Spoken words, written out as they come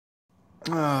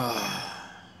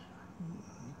Ah,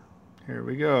 here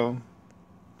we go.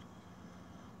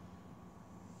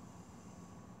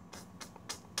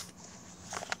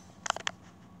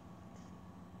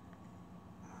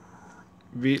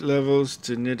 Beat levels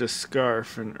to knit a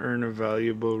scarf and earn a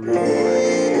valuable reward.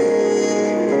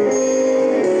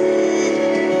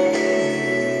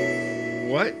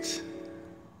 What?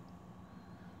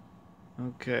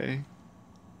 Okay.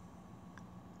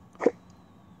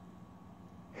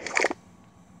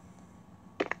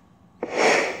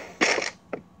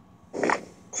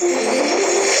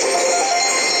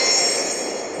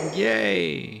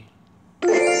 Yay!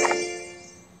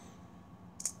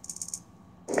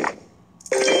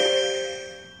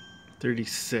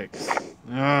 $36.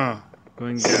 Ah,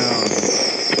 going down.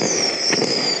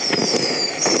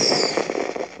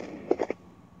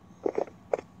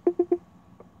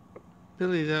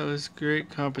 Billy, that was great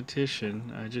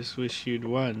competition. I just wish you'd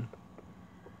won.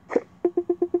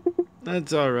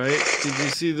 That's alright. Did you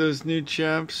see those new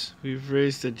champs? We've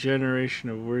raised a generation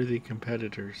of worthy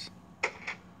competitors.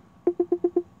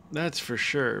 That's for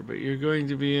sure, but you're going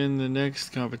to be in the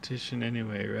next competition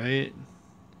anyway, right?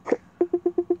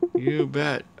 You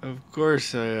bet. Of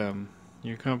course I am.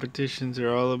 Your competitions are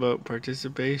all about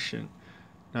participation,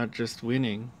 not just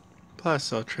winning.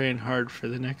 Plus, I'll train hard for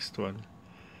the next one.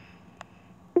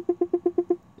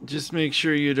 Just make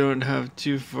sure you don't have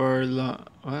too far long.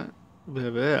 What? Blah,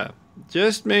 blah.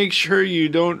 Just make sure you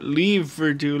don't leave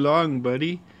for too long,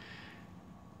 buddy.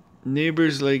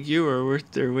 Neighbors like you are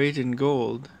worth their weight in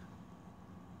gold.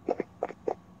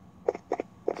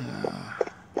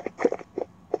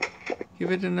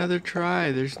 Give it another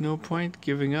try. There's no point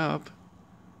giving up.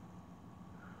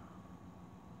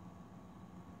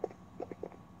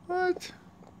 What?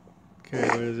 Okay,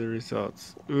 what are the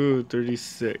results? Ooh,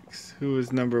 36. Who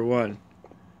was number one?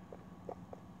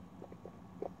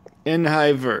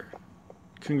 Enhiver.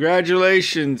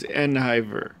 Congratulations,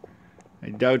 Enhiver. I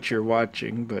doubt you're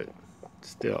watching, but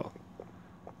still.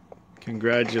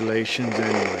 Congratulations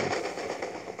anyway.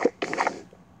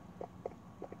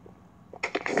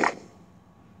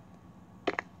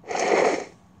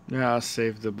 Yeah, I'll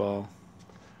save the ball.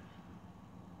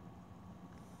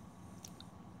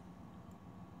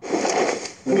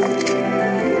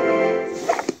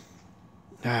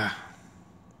 Ah.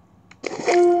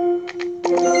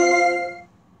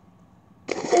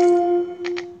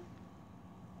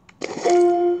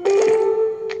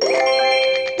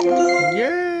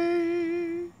 Yay!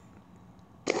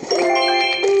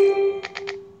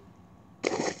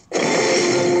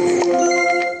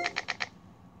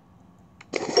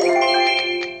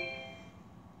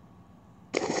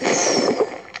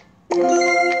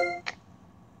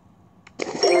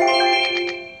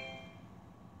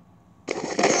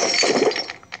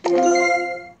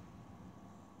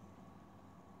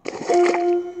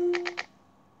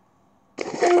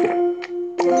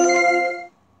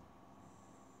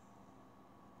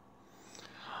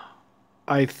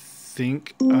 I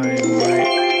think I might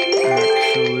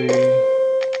actually...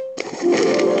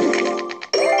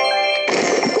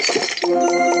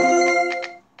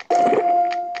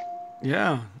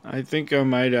 Yeah, I think I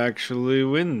might actually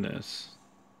win this.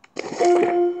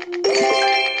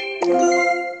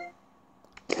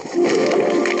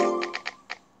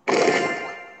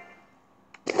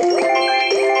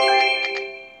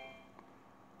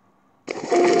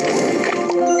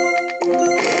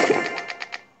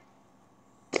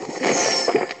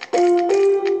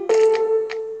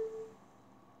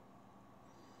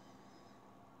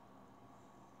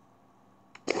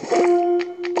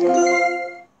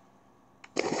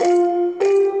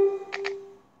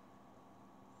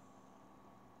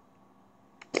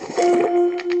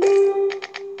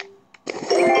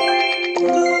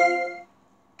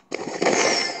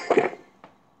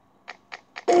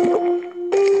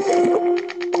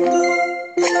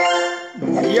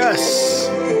 Yes!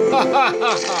 Ha ha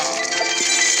ha ha!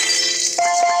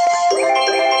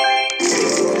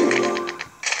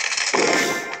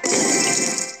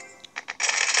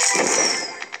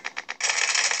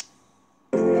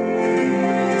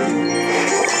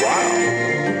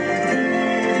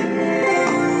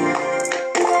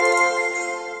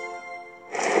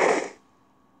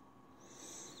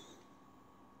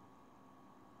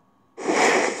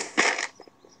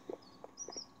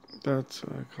 That's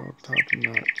what I call top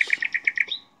notch.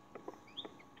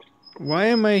 Why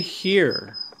am I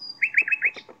here?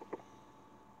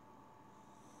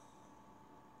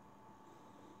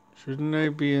 Shouldn't I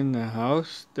be in the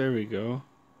house? There we go.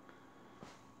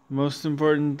 Most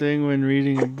important thing when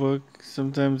reading a book,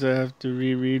 sometimes I have to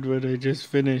reread what I just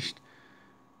finished.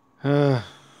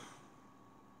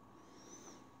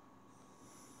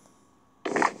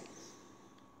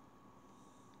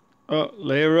 Oh,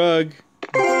 lay a rug.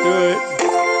 Let's do it.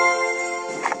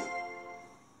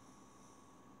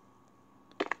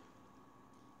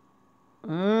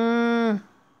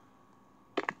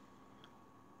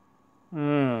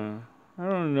 I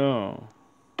don't know.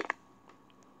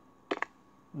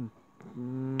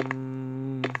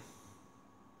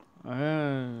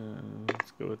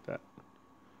 Let's go with that.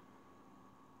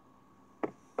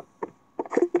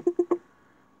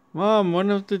 Mom, one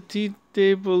of the tea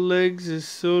table legs is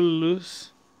so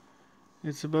loose,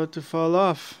 it's about to fall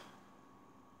off.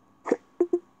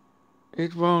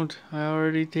 It won't. I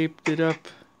already taped it up.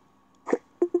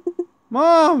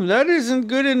 Mom, that isn't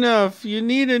good enough. You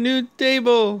need a new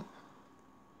table.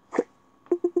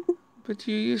 But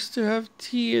you used to have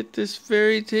tea at this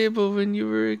very table when you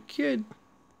were a kid.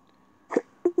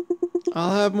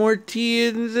 I'll have more tea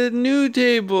in the new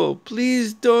table.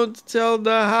 Please don't sell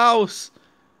the house.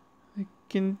 I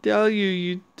can tell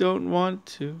you don't want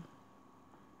to.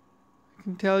 I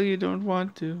can tell you don't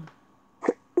want to.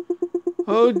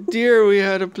 Oh dear, we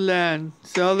had a plan.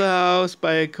 Sell the house,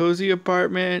 buy a cozy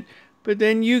apartment. But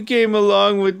then you came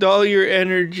along with all your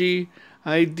energy,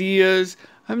 ideas.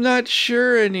 I'm not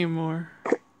sure anymore.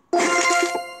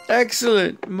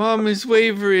 Excellent. Mom is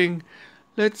wavering.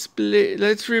 Let's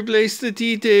replace the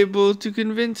tea table to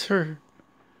convince her.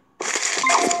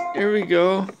 Here we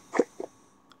go.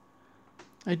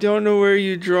 I don't know where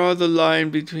you draw the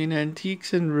line between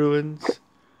antiques and ruins,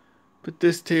 but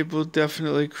this table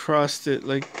definitely crossed it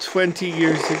like 20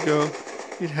 years ago.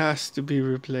 It has to be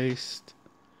replaced.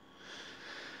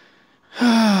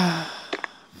 Fine.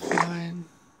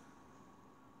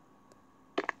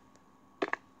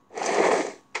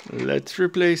 Let's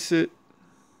replace it.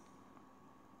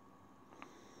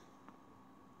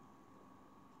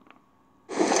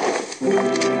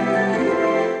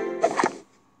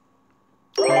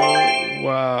 Oh,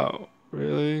 wow.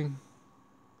 Really?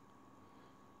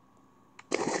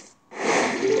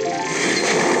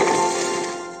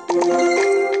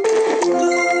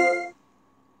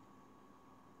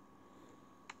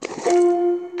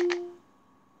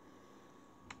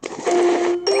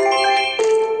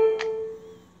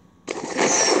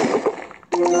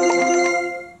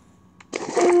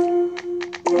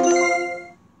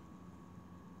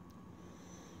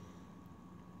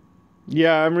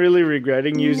 Yeah, I'm really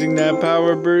regretting using that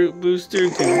power booster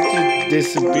because it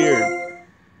just disappeared.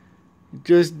 It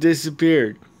just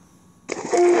disappeared.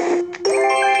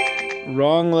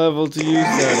 Wrong level to use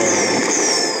that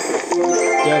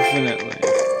on. Definitely.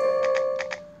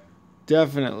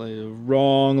 Definitely the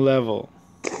wrong level.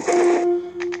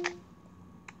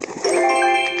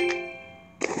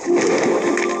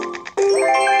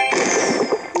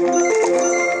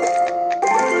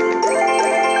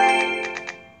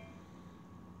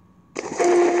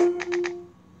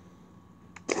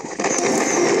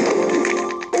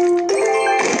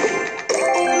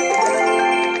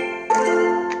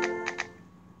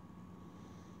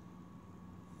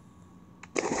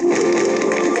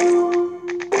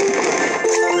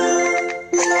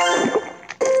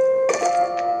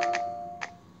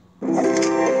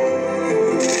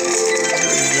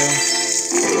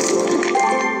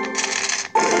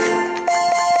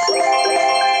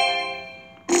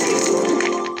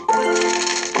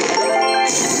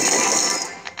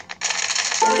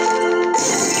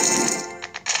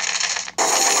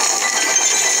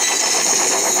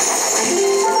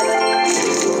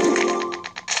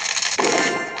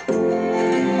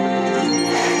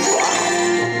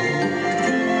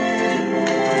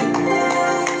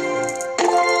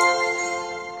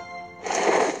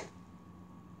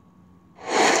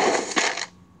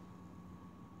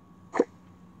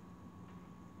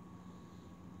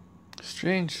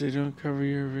 Strange they don't cover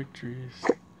your victories.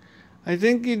 I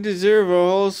think you deserve a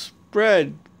whole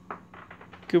spread,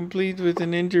 complete with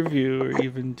an interview or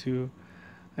even two.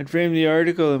 I'd frame the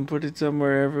article and put it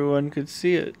somewhere everyone could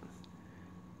see it.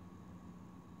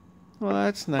 Well,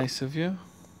 that's nice of you.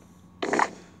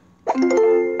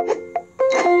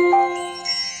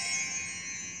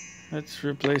 Let's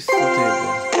replace the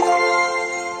table.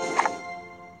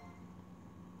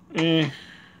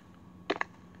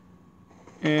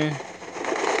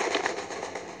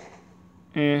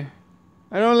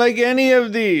 I don't like any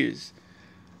of these.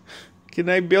 Can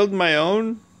I build my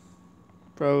own?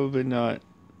 Probably not.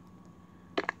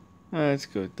 Let's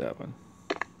go with that one.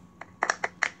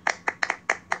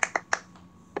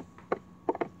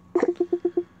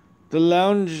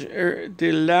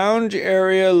 The lounge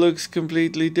area looks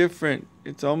completely different.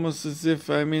 It's almost as if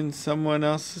I'm in someone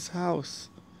else's house.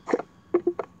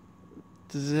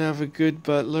 Does it have a good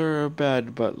butler or a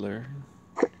bad butler?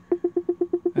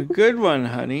 A good one,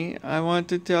 honey. I want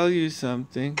to tell you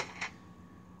something.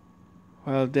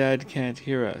 While Dad can't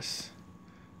hear us.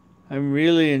 I'm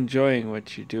really enjoying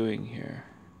what you're doing here.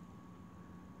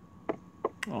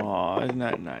 Aw, isn't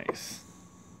that nice?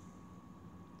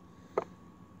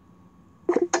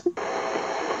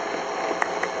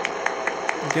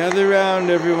 Gather round,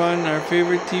 everyone. Our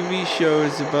favorite TV show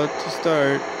is about to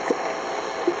start.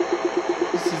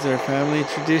 This is our family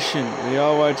tradition. We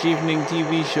all watch evening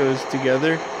TV shows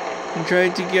together and try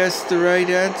to guess the right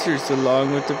answers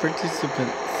along with the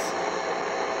participants.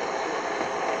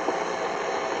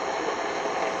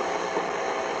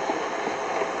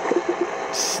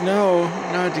 Snow,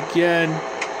 not again.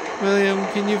 William,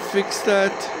 can you fix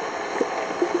that?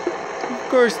 Of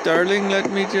course, darling.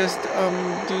 Let me just,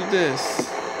 do this.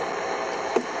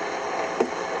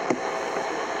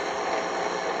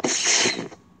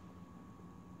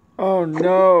 Oh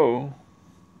no.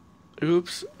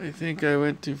 Oops, I think I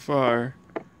went too far.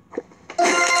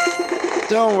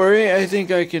 Don't worry, I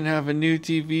think I can have a new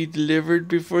TV delivered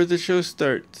before the show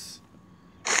starts.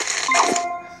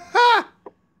 Ha!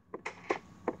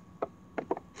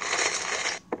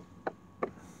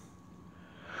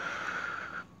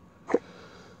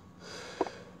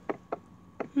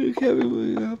 Kevin, will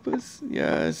you help us?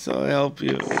 Yes, I'll help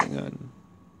you. Hang on.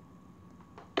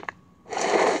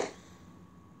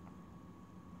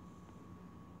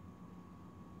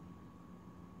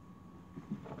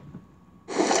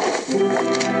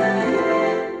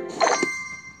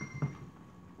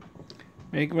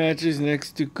 Make matches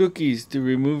next to cookies to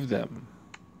remove them.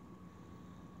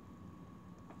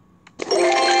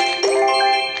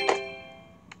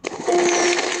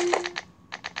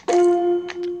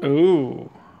 Ooh.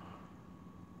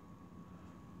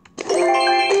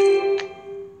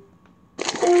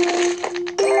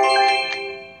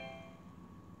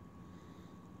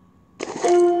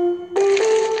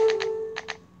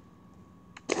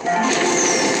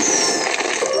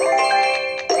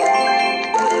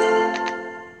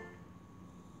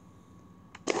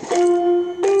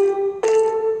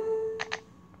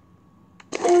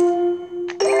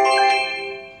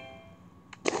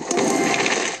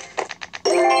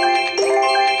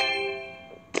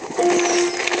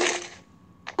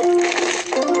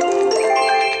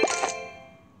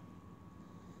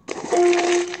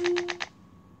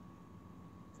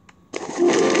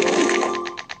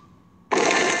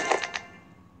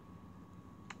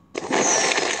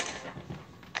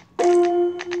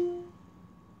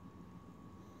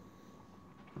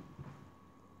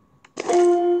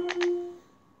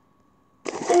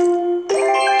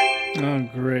 Oh,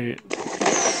 great.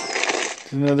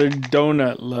 It's another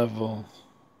donut level.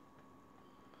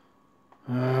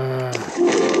 No.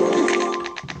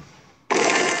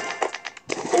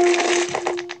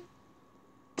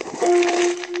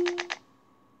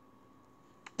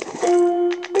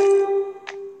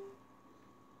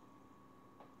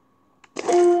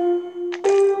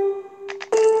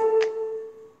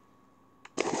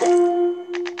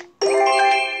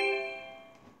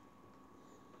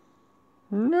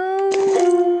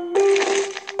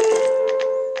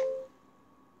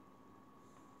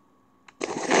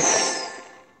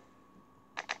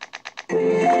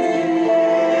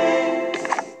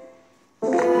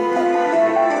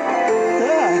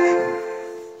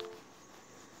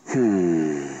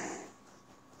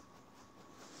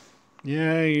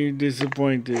 Yeah, you're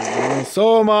disappointed. Well,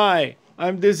 so am I.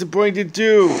 I'm disappointed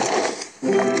too.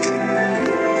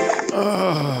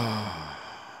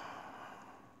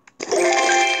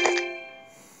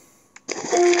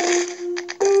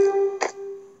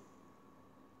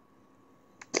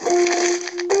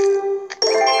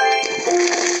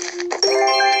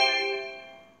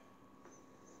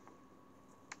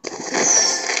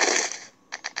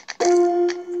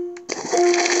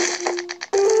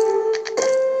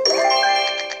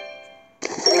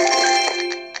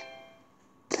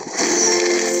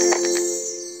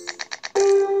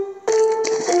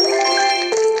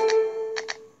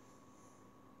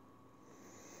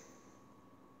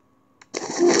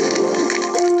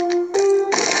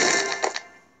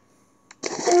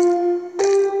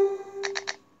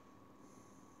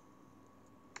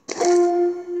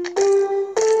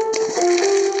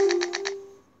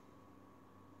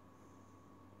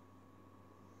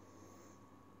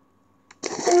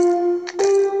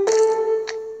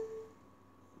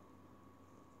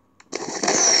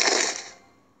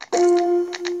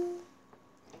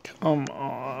 Come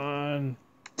on.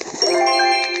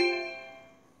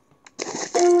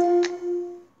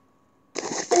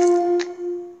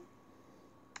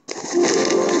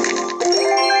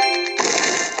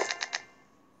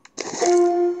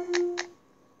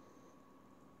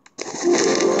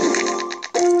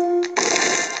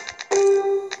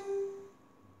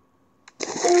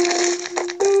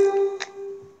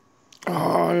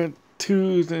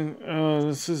 two things. Oh,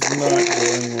 this is not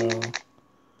going well.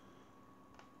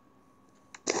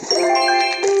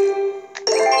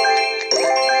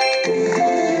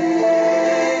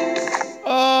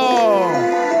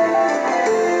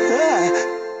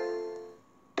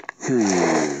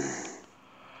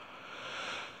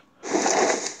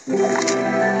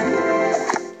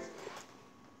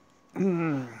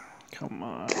 Come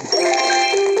on.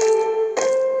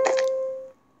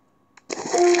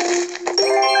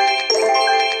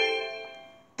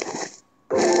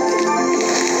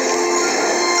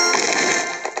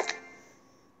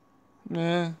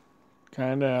 Yeah,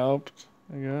 kind of helped,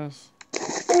 I guess.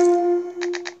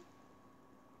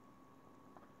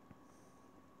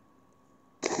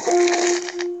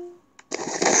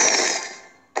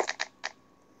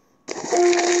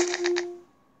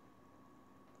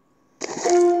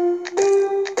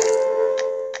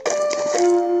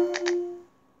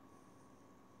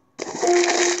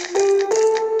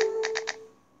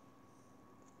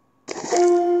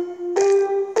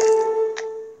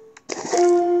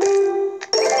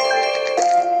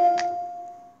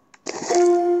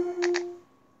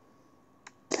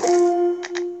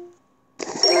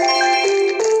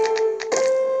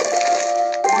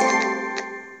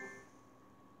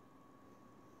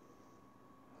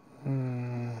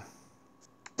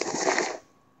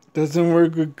 Doesn't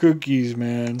work with cookies,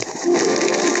 man.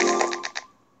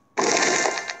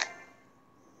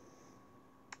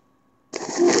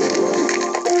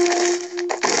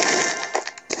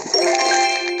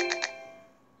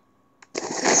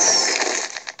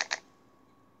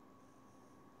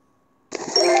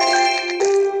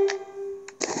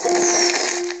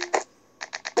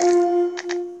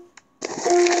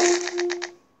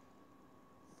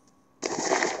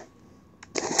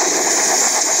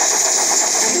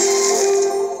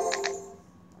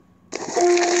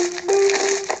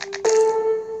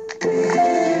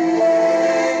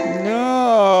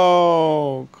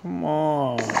 No, come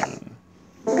on.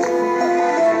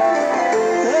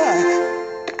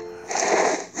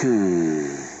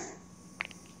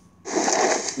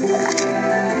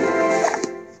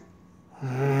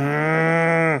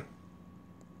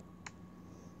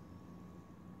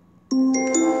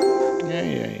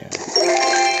 Yeah.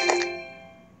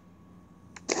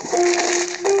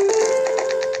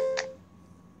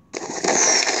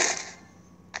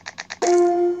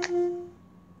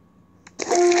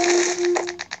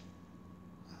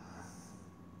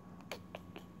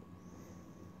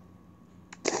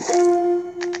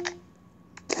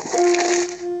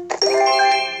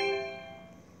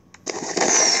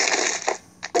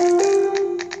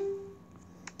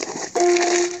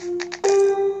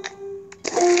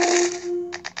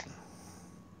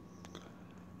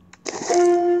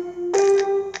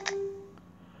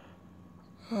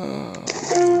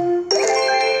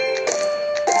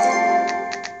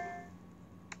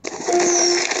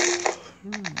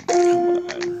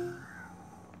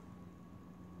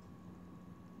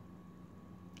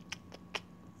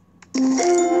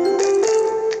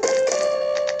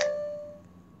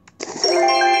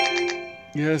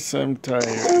 Yes, I'm tired.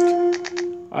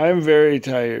 I'm very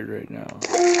tired right now.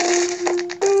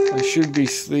 I should be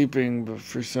sleeping, but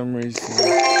for some reason,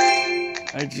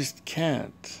 I just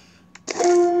can't.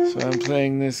 So I'm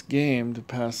playing this game to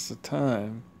pass the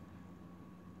time.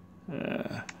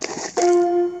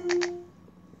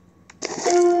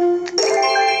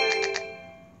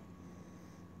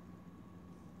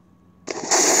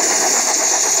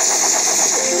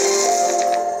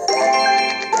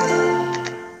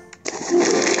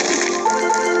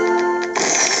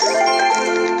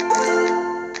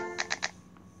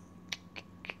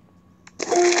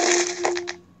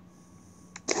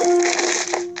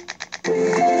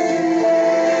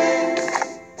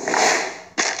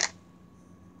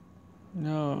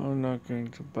 No, I'm not going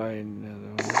to buy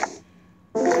another one.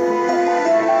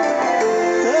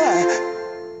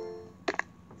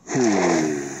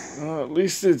 Well, at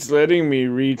least it's letting me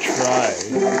retry.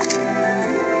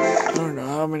 I don't know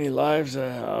how many lives I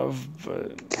have,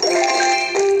 but...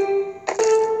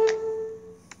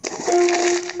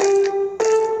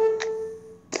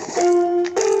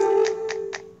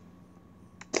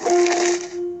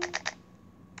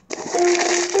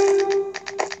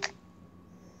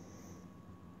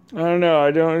 I don't know,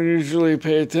 I don't usually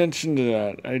pay attention to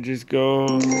that. I just go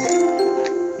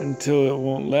until it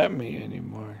won't let me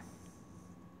anymore.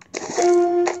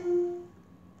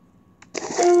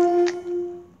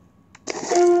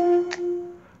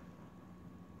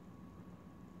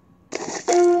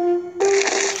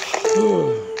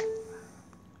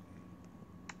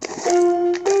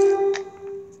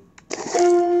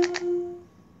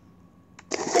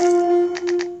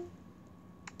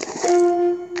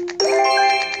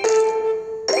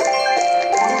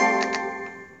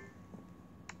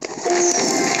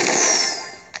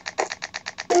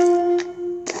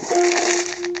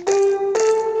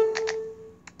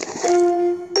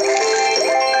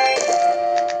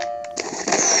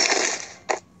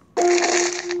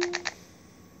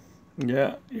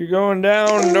 Yeah, you're going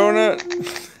down, donut.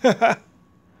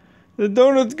 The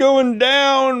donut's going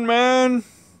down, man.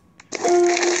 Not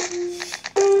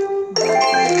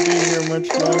gonna be here much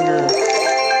longer.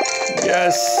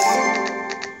 Yes.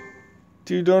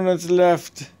 2 donuts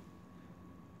left.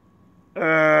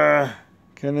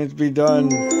 Can it be done?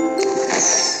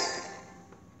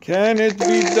 Can it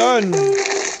be done?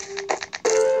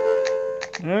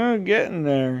 Oh, getting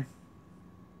there.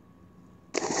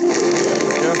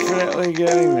 Definitely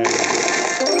getting there.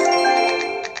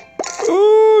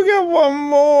 Ooh, got one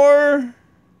more.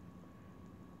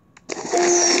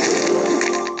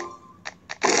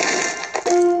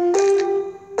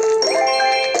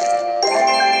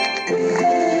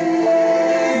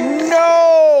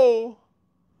 No!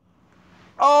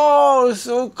 Oh,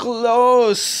 so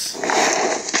close.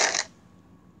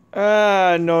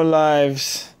 Ah, no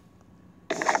lives.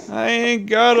 I ain't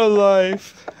got a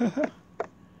life.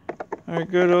 Our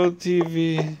good old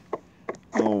TV.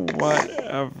 Oh,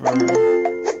 whatever.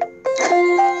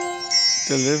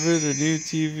 Delivered a new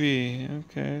TV.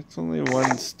 Okay, it's only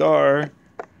 1 star.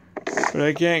 But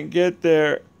I can't get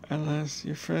there unless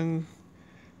your friend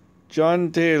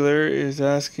John Taylor is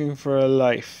asking for a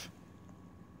life.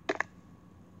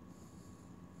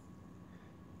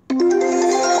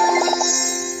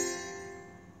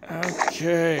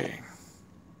 Okay.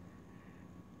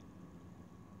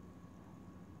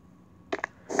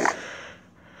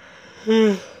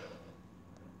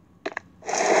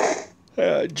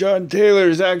 John Taylor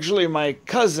is actually my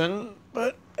cousin,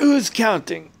 but who's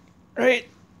counting, right?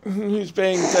 Who's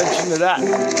paying attention to that?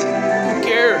 Who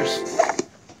cares?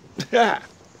 Yeah.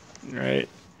 Right.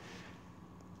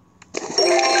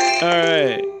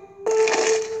 Alright.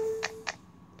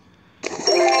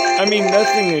 I mean,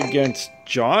 nothing against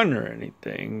John or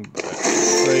anything, but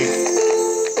it's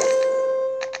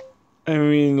like, I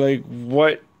mean, like,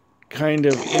 what kind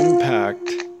of impact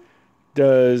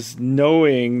does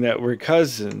knowing that we're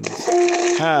cousins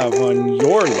have on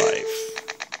your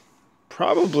life?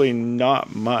 Probably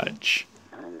not much.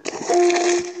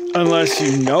 Unless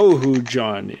you know who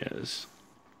John is.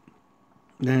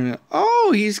 Then,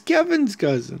 oh, he's Kevin's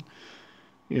cousin.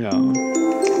 You know.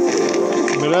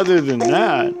 But other than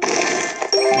that,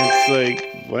 it's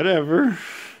like, whatever.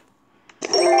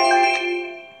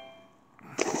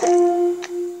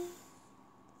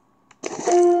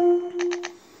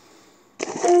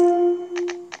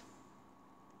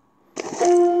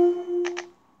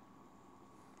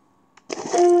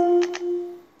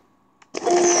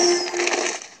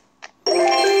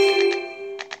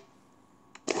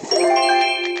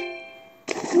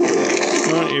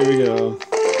 Oh, here we go.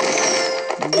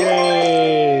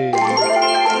 Yay!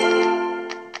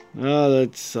 Oh,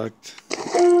 that sucked.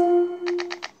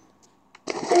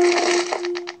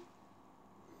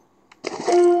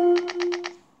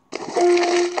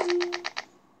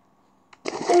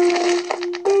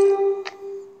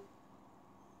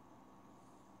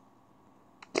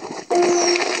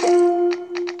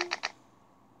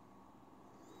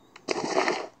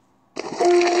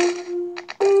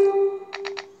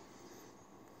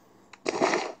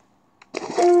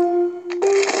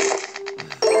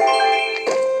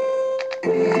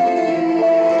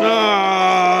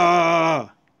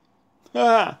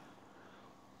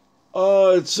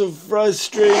 Oh, it's so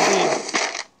frustrating.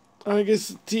 I guess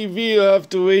the TV will have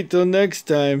to wait till next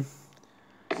time.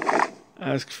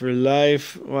 Ask for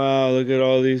life. Wow, look at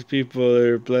all these people that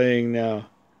are playing now.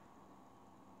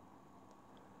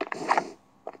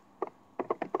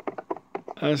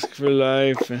 Ask for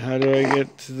life, and how do I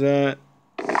get to that?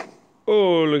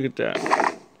 Oh, look at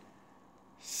that.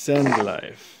 Send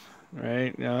life.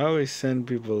 Right? Now, I always send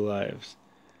people lives.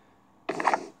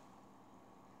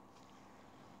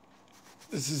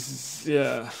 This is,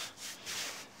 yeah.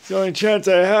 It's the only chance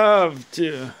I have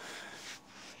to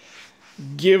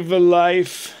give a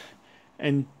life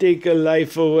and take a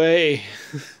life away.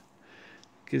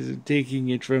 Because I'm taking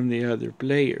it from the other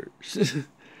players.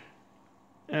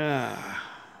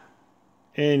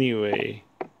 Anyway.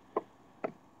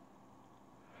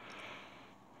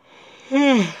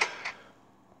 I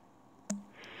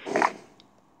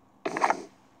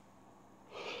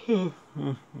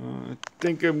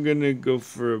think I'm gonna go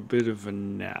for a bit of a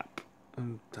nap.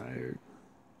 I'm tired.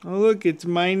 Oh look, it's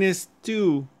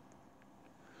 -2.